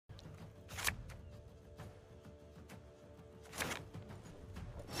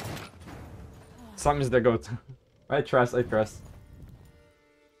Sam is the goat. I trust, I trust.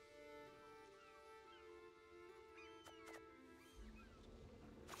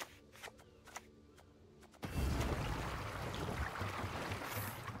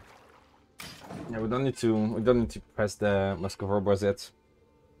 Yeah, we don't need to press the Mask of Robots yet.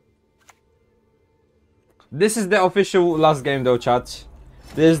 This is the official last game though, chat.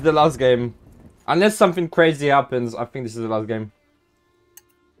 This is the last game. Unless something crazy happens, I think this is the last game.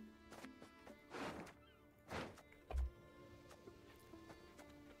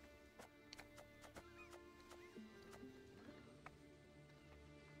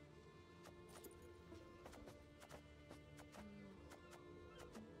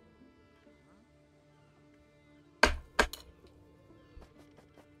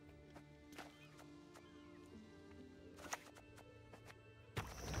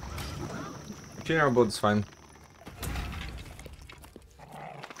 Funeral boat is fine.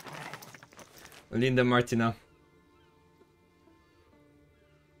 Linda Martina.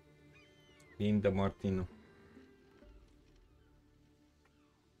 Linda Martino.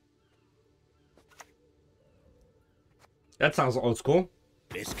 That sounds old school.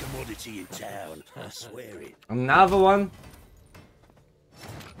 Best commodity in town, I swear it. Another one.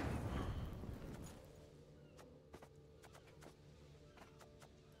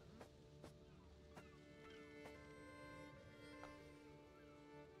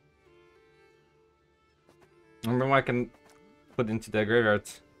 Remember, I can put into the graveyard.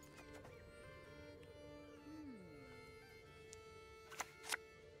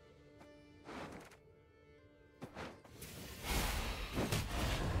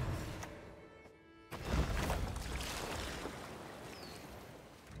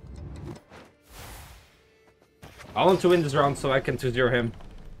 I want to win this round so I can 2-0 him.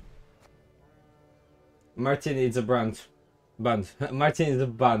 Martin needs a brand. Martin is a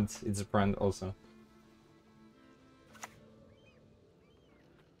band. It's a brand also.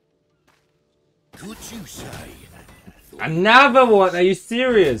 Could you say? Another one? Are you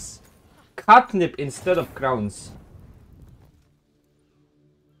serious? Catnip instead of crowns.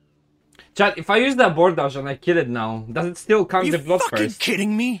 Chat, if I use that board dodge and I kill it now, does it still count the blood first? Are you fucking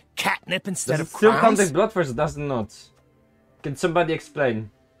kidding me? Catnip instead of crowns? Does it still count the blood first? Does it not? Can somebody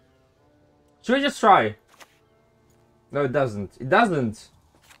explain? Should we just try? No, it doesn't. It doesn't.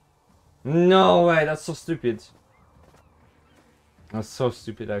 No way, that's so stupid. That's so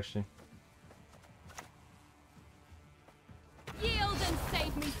stupid, actually. Yield and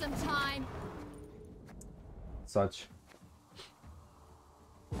save me some time. Such.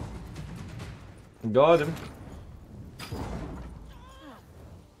 Got him.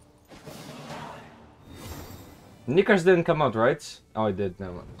 Knickers didn't come out, right? Oh, it did.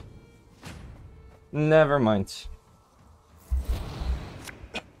 Never mind. Never mind.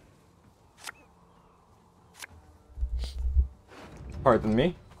 Pardon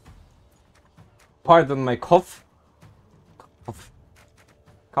me. Pardon my cough. Cough.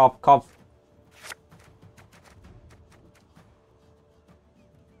 Cough, cough.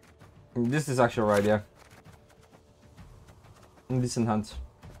 This is actually right, yeah. Decent hunt.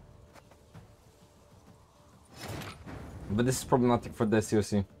 But this is problematic for the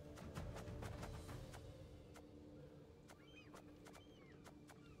COC.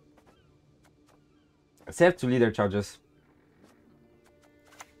 Save 2 leader charges.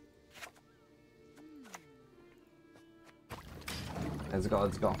 Let's go,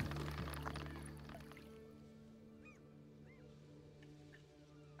 let's go.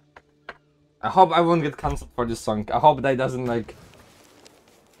 I hope I won't get cancelled for this song. I hope that doesn't like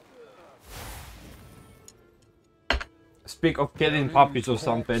speak of killing puppies or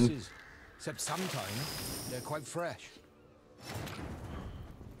something. Except sometimes they're quite fresh.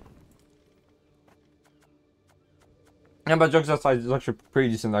 Yeah, but jokes aside, it's actually pretty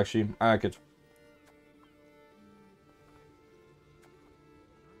decent actually. I like it.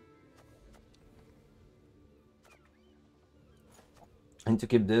 I need to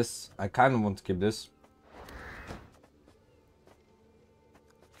keep this. I kind of want to keep this.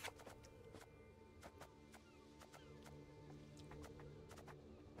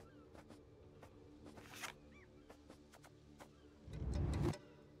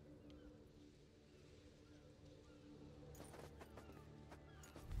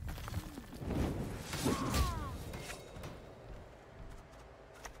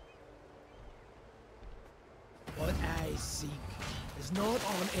 What I seek is not on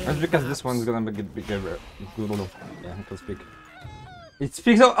air. That's because this one's gonna get bigger. Yeah, I can speak. It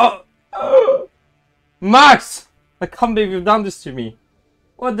speaks. Oh, Max! I can't believe you've done this to me.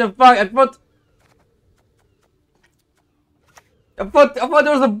 What the fuck? I thought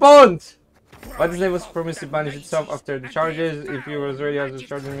there was a bond. Why this name was promised to banish itself after the charges? If you was already has the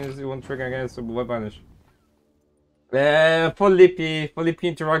charges, means it won't trigger again, so why banish? Full Lippy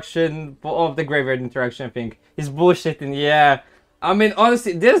interaction, full of the graveyard interaction, I think. He's bullshitting, yeah. I mean,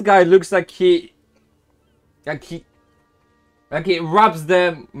 honestly, this guy looks like he wraps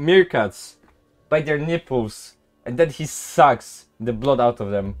the meerkats by their nipples, and then he sucks the blood out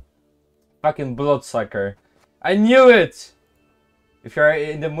of them. Fucking bloodsucker. I knew it! If you're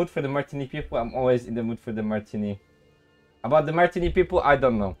in the mood for the martini people, I'm always in the mood for the martini. About the martini people, I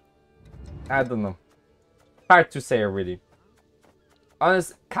don't know. I don't know. Hard to say, really.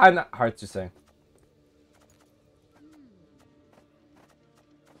 Honest, kinda hard to say.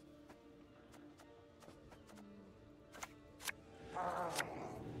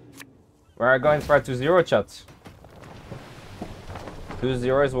 We're going for a 2-0 chat.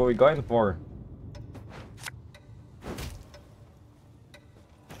 2-0 is what we're going for.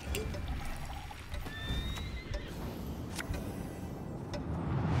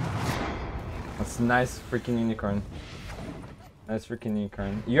 That's a nice freaking unicorn. Nice freaking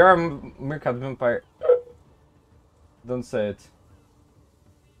unicorn. You're a meerkat vampire. Don't say it.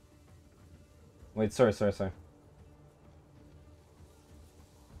 Wait, sorry.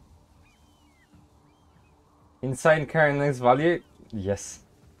 Inside current next value? Yes.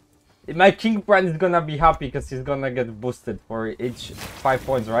 My king brand is gonna be happy because he's gonna get boosted for each 5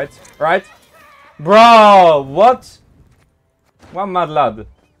 points, right? Right? Bro, what? One mad lad.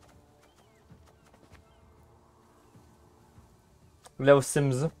 Little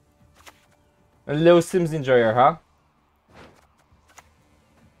Sims. A little Sims enjoyer, huh?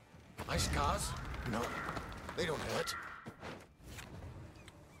 My scars? No, they don't hurt.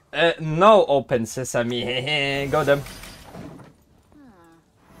 No open sesame. Go them.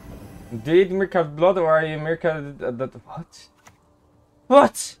 Do you eat meerkat blood or are you meerkat that what?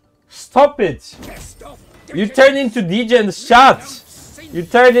 What? Stop it! You turn into DJs, chat! You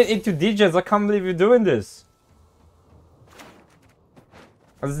turn it into DJs, I can't believe you're doing this.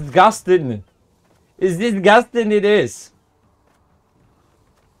 It's disgusting. It's disgusting, it is.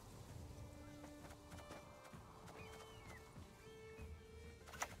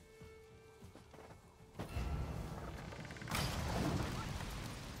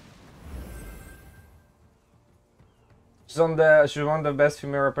 She's one of the best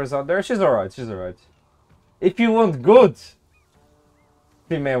female rappers out there. She's alright, she's alright. If you want good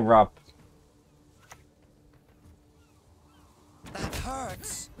female rap. That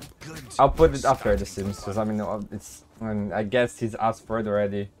hurts. Good. I'll put it after The Sims, because I mean, it's. I guess he's asked for it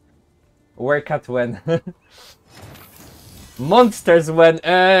already. Where cat when? Monsters when.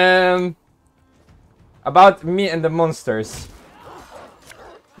 About me and the monsters.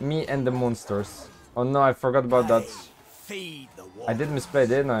 Me and the monsters. Oh no, I forgot about that. I did misplay,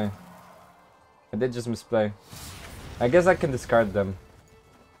 didn't I? I did just misplay. I guess I can discard them.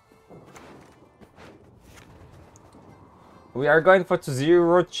 We are going for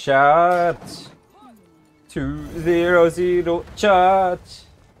 2-0 chat. 2-0 chat.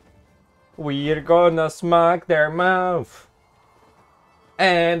 We're gonna smack their mouth.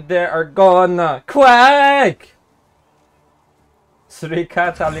 And they are gonna quack. 3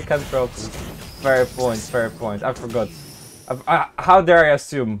 cat lycanthropes. Fair point, fair point. I forgot. How dare I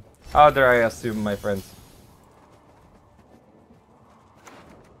assume? How dare I assume, my friend?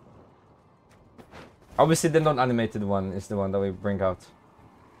 Obviously, the non-animated one is the one that we bring out.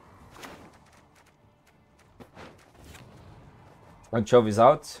 Anchovies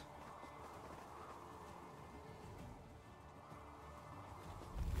out.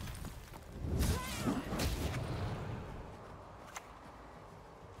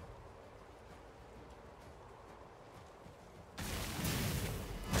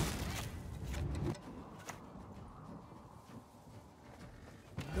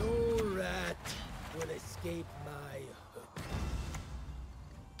 Escape my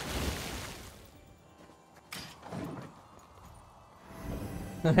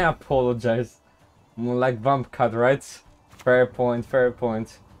hook. I apologize. More like vamp cat, right? Fair point, fair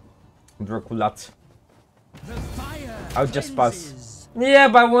point. Draculat. I'll just pass. Yeah,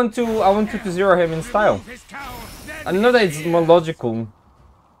 but I want to zero him in style. I know that it's more logical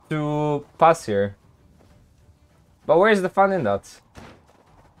to pass here. But where's the fun in that?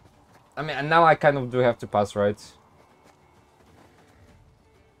 I mean, and now I kind of do have to pass, right?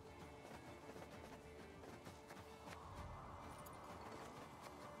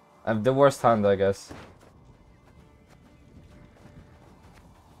 I have the worst hand, I guess.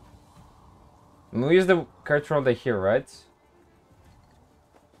 We use the card roller here, right?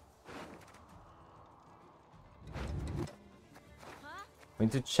 We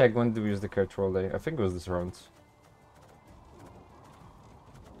need to check when do we use the control day. I think it was this round.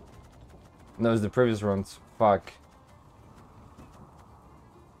 No, it's the previous round. Fuck.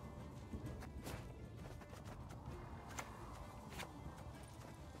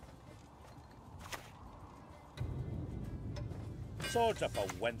 Swords are for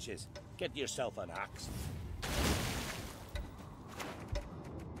wenches. Get yourself an axe.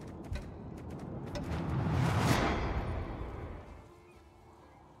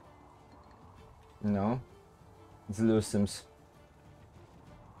 No. It's Lucims.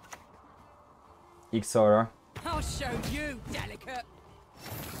 Ixora. I'll show you, delicate.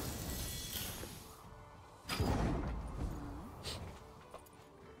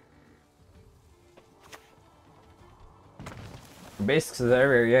 Basics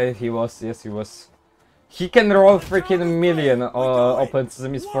area, yeah, he was. Yes, he was. He can roll freaking a million open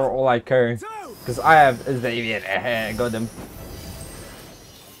sesames for all I care. Because I have Xavier. Got him.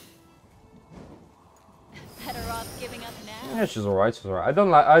 Better off giving up now. Yeah, she's alright. She's alright.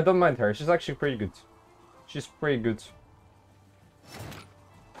 I don't mind her. She's actually pretty good. She's pretty good.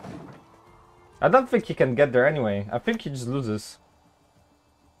 I don't think he can get there anyway. I think he just loses.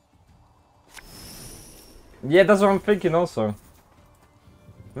 Yeah, that's what I'm thinking also.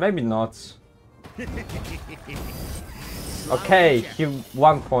 Maybe not. Okay, he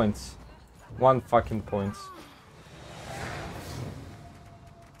 1 point. 1 fucking point.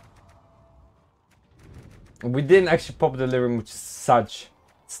 We didn't actually pop the lyrium, which is such.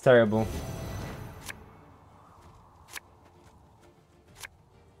 It's terrible.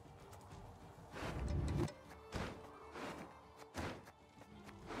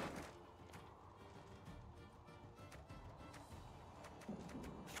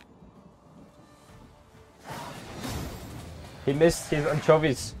 He missed his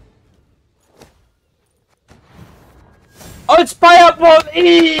anchovies. Oh, it's Pajabol!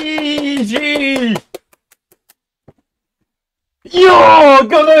 Easy! Yo,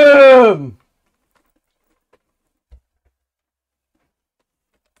 got him!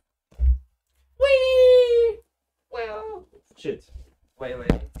 Whee! Well, shit. Wait.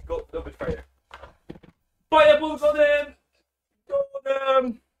 Go a bit further. Pajabol got him! Got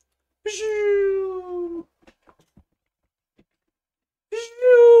him! Pshoo!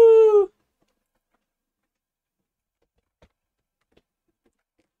 Pshoo!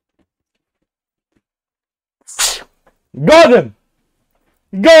 Got him!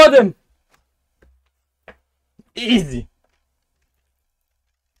 Got him! Easy.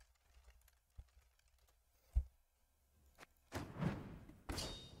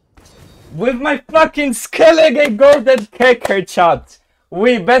 With my fucking skeleton golden kicker chat,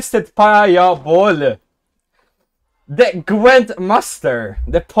 we bested Pajabol. The Gwent Master.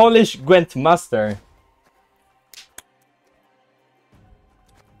 The Polish Gwent Master.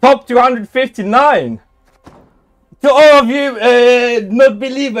 Top 259. To all of you not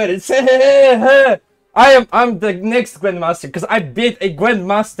believers, I'm the next Gwent Master because I beat a Gwent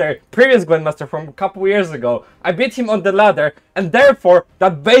Master, previous Gwent Master from a couple years ago. I beat him on the ladder, and therefore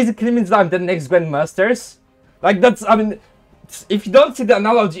that basically means that I'm the next Gwent Masters. Like that's, I mean, if you don't see the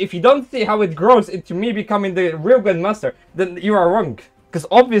analogy, if you don't see how it grows into me becoming the real Gwent Master, then you are wrong. Because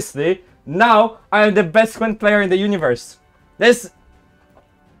obviously now I am the best Gwent player in the universe. It's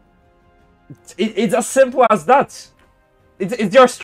as simple as that. It's your